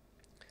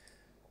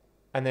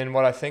 And then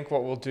what I think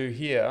what we'll do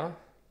here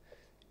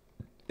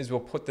is we'll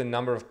put the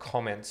number of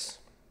comments.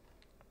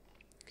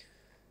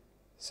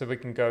 So we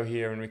can go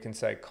here and we can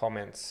say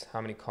comments,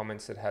 how many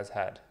comments it has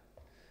had.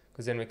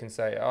 Because then we can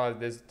say, oh,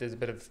 there's a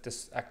bit of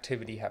this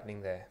activity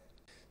happening there.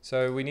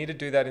 So we need to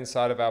do that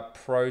inside of our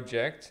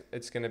project.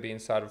 It's going to be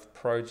inside of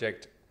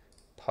project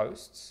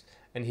posts.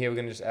 And here we're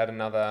going to just add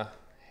another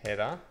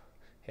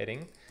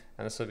heading.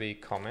 And this will be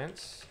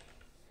comments,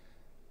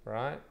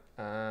 right?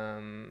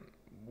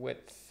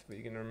 Width,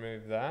 we're going to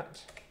remove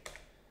that.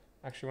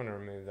 Actually want to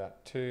remove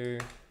that too.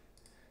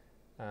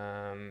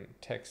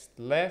 Text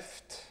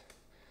left,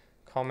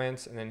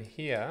 comments, and then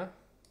here,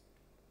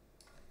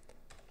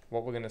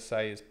 what we're going to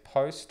say is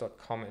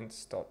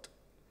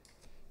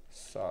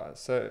post.comments.size.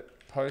 So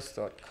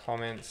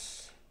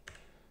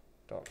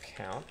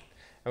post.comments.count.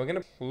 And we're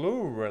going to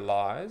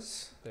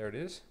pluralize, there it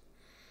is.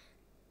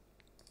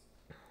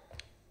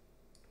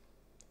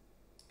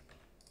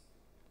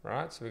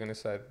 Right, so we're going to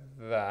say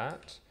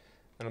that,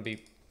 and it'll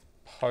be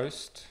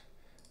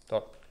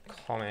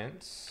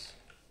post.comments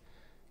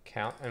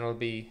count, and it'll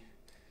be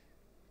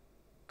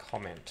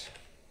comment.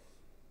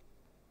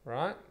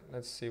 Right,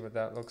 let's see what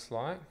that looks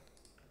like.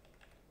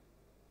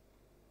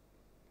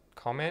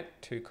 Comment,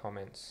 2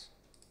 comments.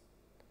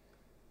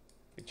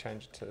 We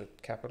change it to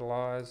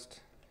capitalized.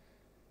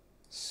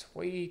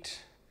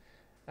 Sweet.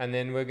 And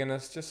then we're going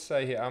to just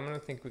say here, I'm going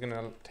to think we're going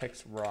to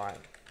text right.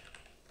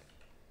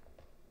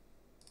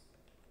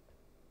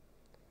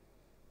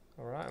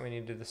 Alright, we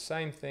need to do the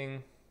same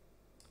thing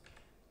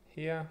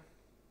here.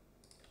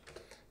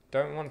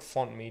 Don't want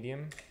font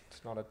medium,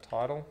 it's not a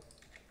title.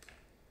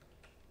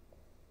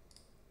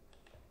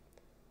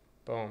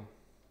 Boom.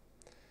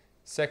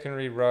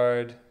 Secondary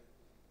road,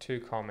 2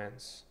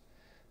 comments.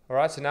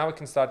 Alright, so now we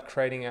can start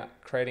creating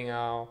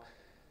our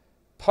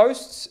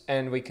posts,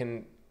 and we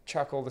can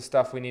chuck all the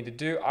stuff we need to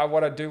do.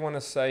 What I do want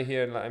to say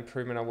here, and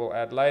improvement I will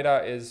add later,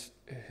 is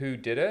who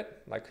did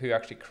it, like who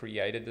actually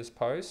created this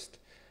post.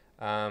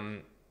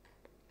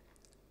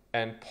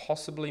 And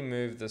possibly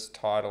move this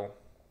title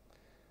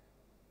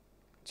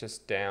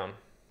just down.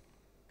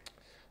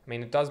 I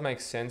mean, it does make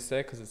sense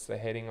there because it's the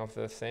heading of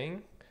the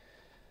thing.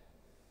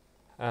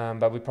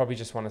 But we probably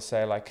just want to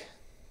say like,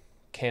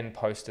 Ken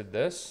posted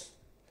this,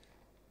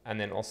 and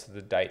then also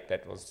the date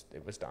that it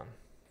was done.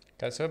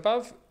 Okay, so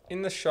above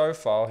in the show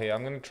file here,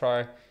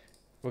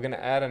 we're going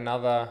to add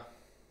another.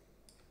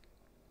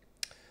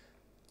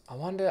 I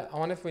wonder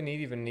if we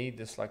even need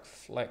this like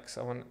flex.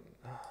 I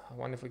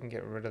wonder if we can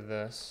get rid of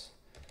this.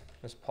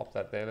 Let's pop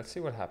that there. Let's see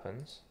what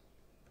happens.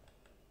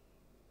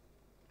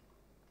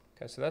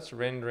 Okay, so that's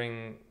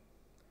rendering.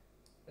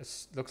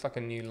 It looks like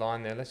a new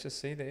line there. Let's just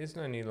see. There is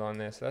no new line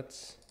there. So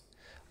that's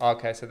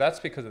okay. So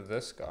that's because of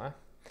this guy.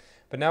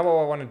 But now what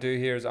I want to do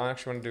here is I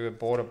actually want to do a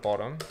border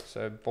bottom.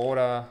 So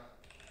border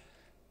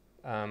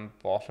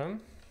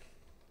bottom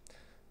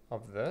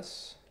of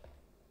this.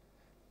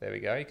 There we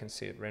go. You can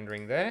see it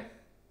rendering there.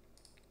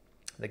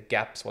 The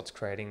gap's what's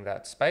creating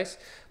that space.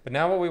 But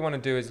now what we want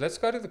to do is let's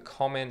go to the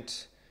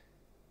comment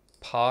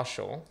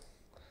partial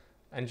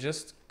and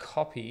just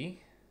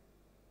copy.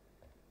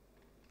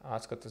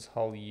 It's got this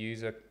whole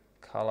user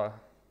color.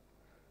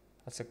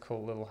 That's a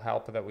cool little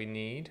helper that we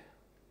need,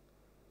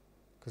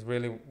 because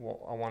really what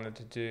I wanted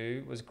to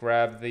do was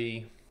grab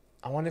the,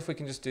 I wonder if we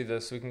can just do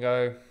this. We can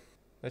go,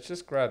 let's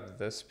just grab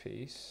this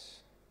piece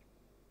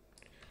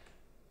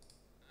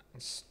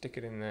and stick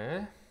it in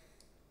there,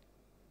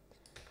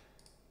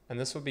 and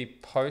this will be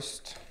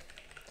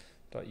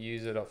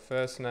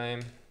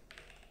post.user.firstname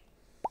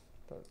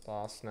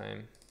last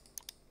name,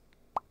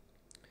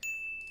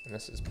 and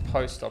this is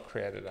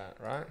post.created at,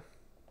 right?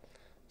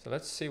 So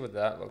let's see what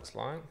that looks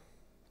like.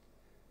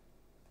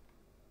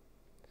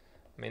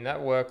 I mean,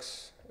 that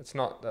works. That's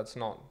not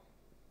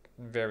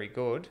very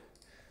good,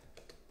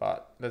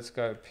 but let's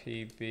go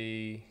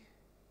PB.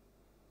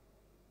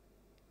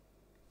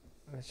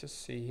 Let's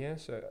just see here.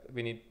 So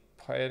we need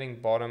padding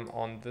bottom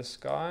on this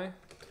guy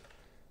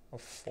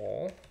of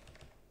 4.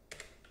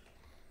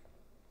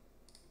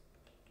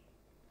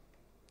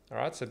 All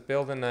right, so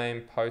builder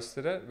name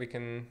posted it. We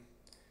can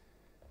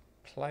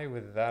play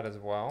with that as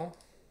well.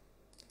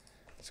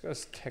 Let's go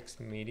as text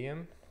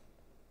medium.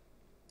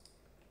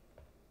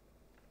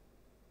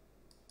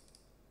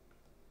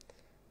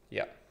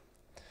 Yeah.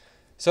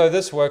 So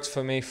this works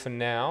for me for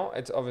now.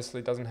 It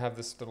obviously doesn't have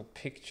this little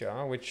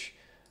picture, which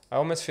I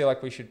almost feel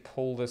like we should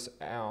pull this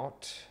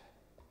out.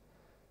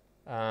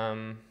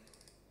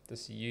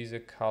 This user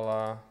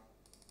color,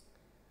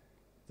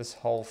 this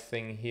whole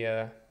thing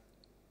here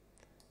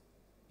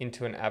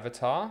into an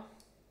avatar.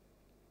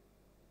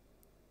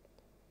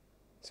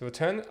 So we'll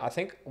turn, I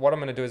think what I'm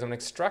going to do is I'm going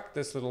to extract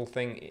this little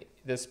thing,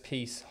 this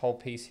piece, whole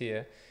piece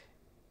here,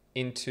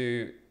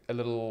 into a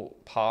little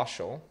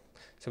partial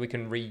so we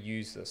can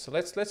reuse this. So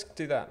let's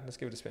do that. Let's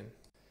give it a spin.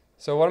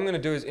 So what I'm going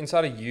to do is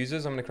inside of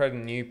users, I'm going to create a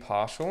new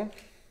partial.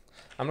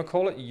 I'm going to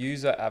call it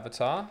user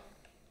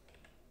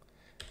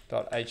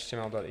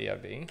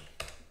avatar.html.eib.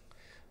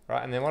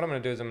 Right, and then what I'm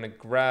going to do is I'm going to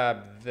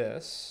grab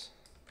this,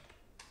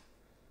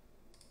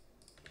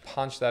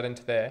 punch that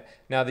into there.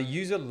 Now the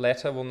user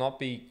letter will not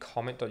be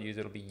comment.user,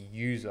 it'll be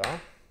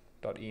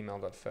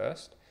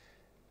user.email.first.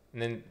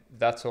 And then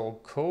that's all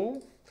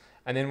cool.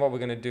 And then what we're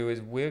going to do is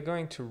we're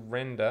going to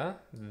render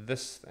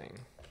this thing.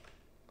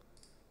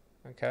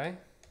 Okay,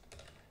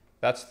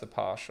 that's the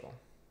partial.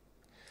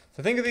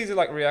 So think of these as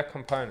like React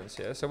components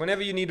here. So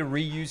whenever you need to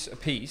reuse a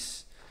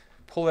piece,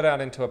 pull it out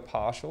into a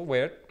partial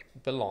where it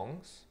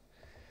belongs,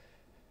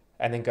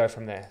 and then go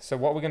from there. So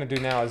what we're going to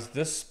do now is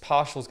this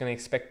partial is going to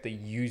expect the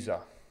user.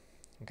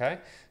 Okay,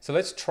 so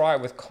let's try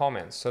it with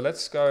comments. So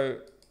let's go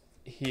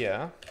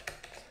here,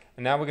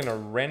 and now we're going to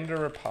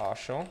render a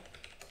partial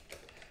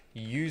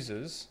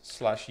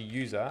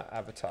users/user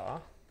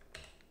avatar,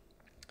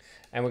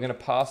 and we're going to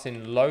pass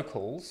in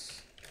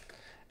locals,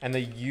 and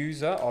the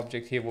user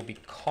object here will be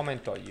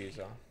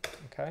comment.user.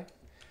 Okay,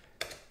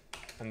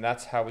 and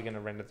that's how we're going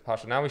to render the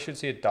partial. Now we should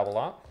see it double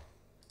up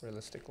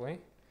realistically.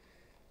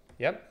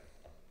 Yep.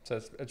 So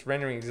it's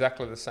rendering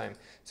exactly the same.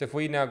 So if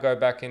we now go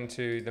back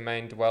into the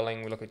main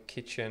dwelling, we look at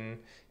kitchen,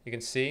 you can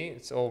see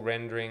it's all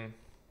rendering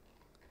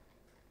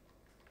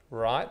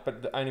right,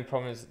 but the only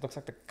problem is it looks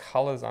like the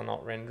colors are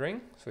not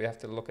rendering. So we have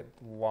to look at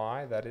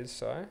why that is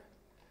so,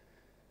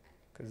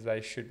 because they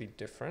should be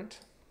different.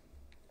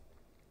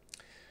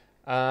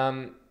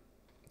 Okay,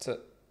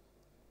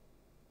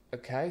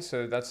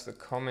 so that's the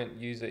comment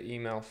user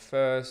email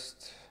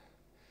first.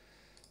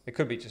 It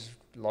could be just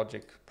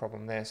logic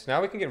problem there. So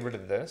now we can get rid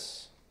of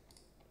this.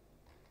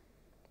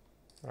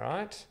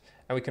 Right,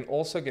 and we can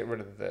also get rid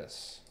of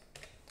this.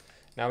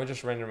 Now we're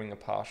just rendering a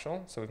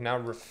partial. So we've now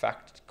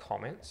refactored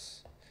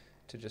comments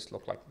to just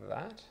look like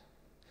that.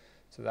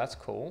 So that's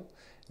cool.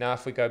 Now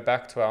if we go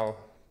back to our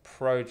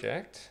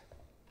project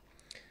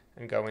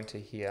and go into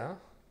here,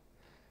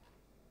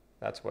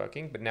 that's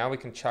working. But now we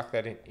can chuck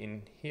that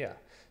in here.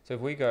 So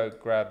if we go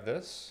grab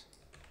this,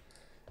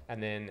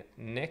 and then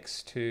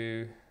next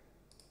to,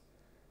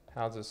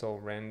 how's this all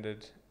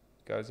rendered,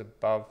 goes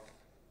above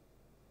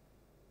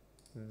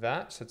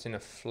that, so it's in a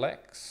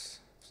flex,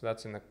 so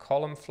that's in the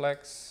column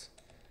flex,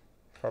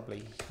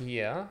 probably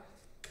here,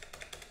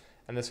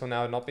 and this will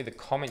now not be the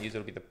comment user,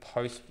 it'll be the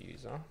post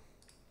user.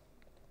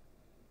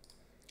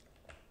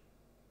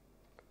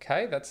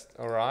 Okay, that's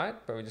all right,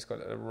 but we just got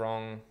the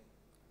wrong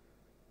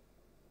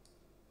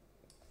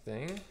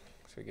thing,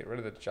 so we get rid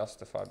of the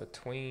justify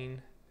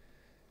between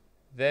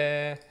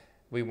there.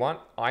 We want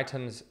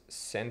items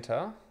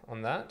center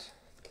on that.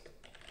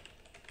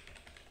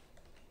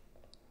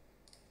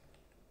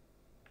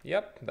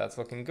 Yep, that's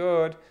looking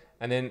good.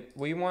 And then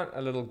we want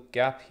a little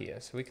gap here.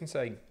 So we can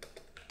say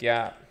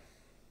gap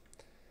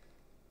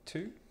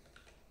 2,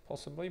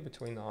 possibly,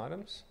 between the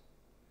items.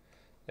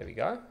 There we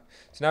go.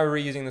 So now we're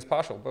reusing this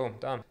partial. Boom,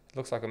 done. It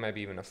looks like maybe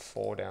even a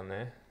 4 down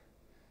there.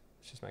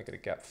 Let's just make it a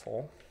gap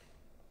 4.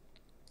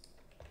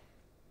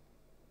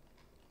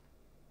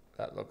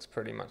 That looks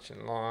pretty much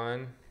in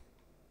line.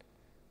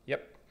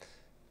 Yep.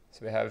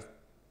 So we have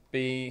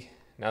B.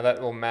 Now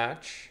that will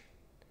match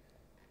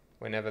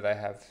whenever they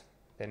have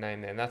their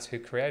name there, and that's who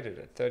created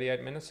it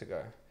 38 minutes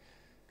ago.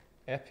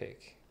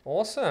 Epic.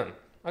 Awesome.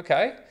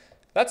 Okay,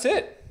 that's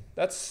it.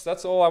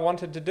 That's all I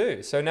wanted to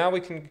do. So now we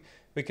can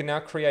now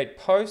create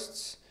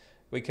posts.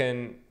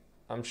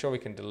 I'm sure we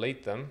can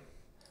delete them.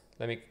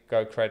 Let me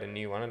go create a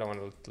new one. I don't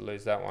want to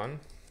lose that one.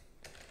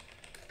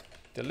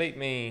 Delete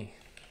me.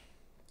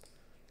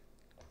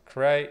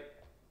 Create.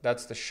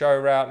 That's the show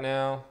route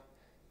now.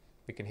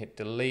 We can hit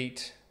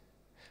delete.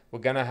 We're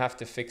going to have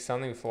to fix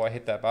something before I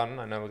hit that button.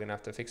 I know we're going to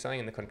have to fix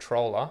something in the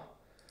controller.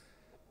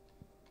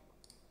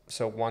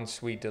 So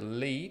once we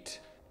delete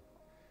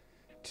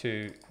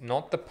to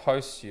not the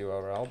post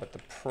URL, but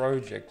the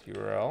project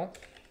URL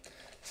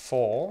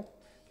for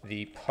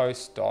the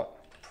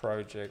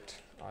post.project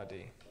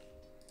ID.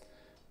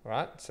 All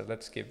right, so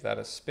let's give that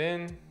a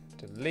spin.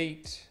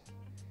 delete,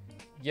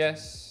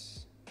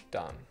 yes,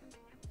 done.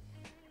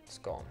 It's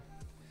gone.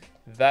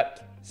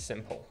 That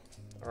simple.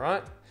 All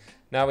right.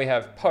 Now we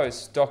have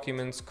posts,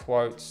 documents,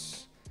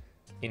 quotes,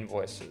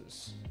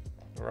 invoices.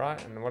 All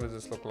right. And what does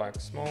this look like?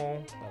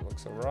 Small. That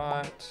looks all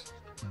right.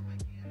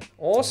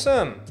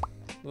 Awesome.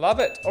 Love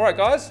it. All right,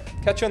 guys.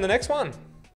 Catch you on the next one.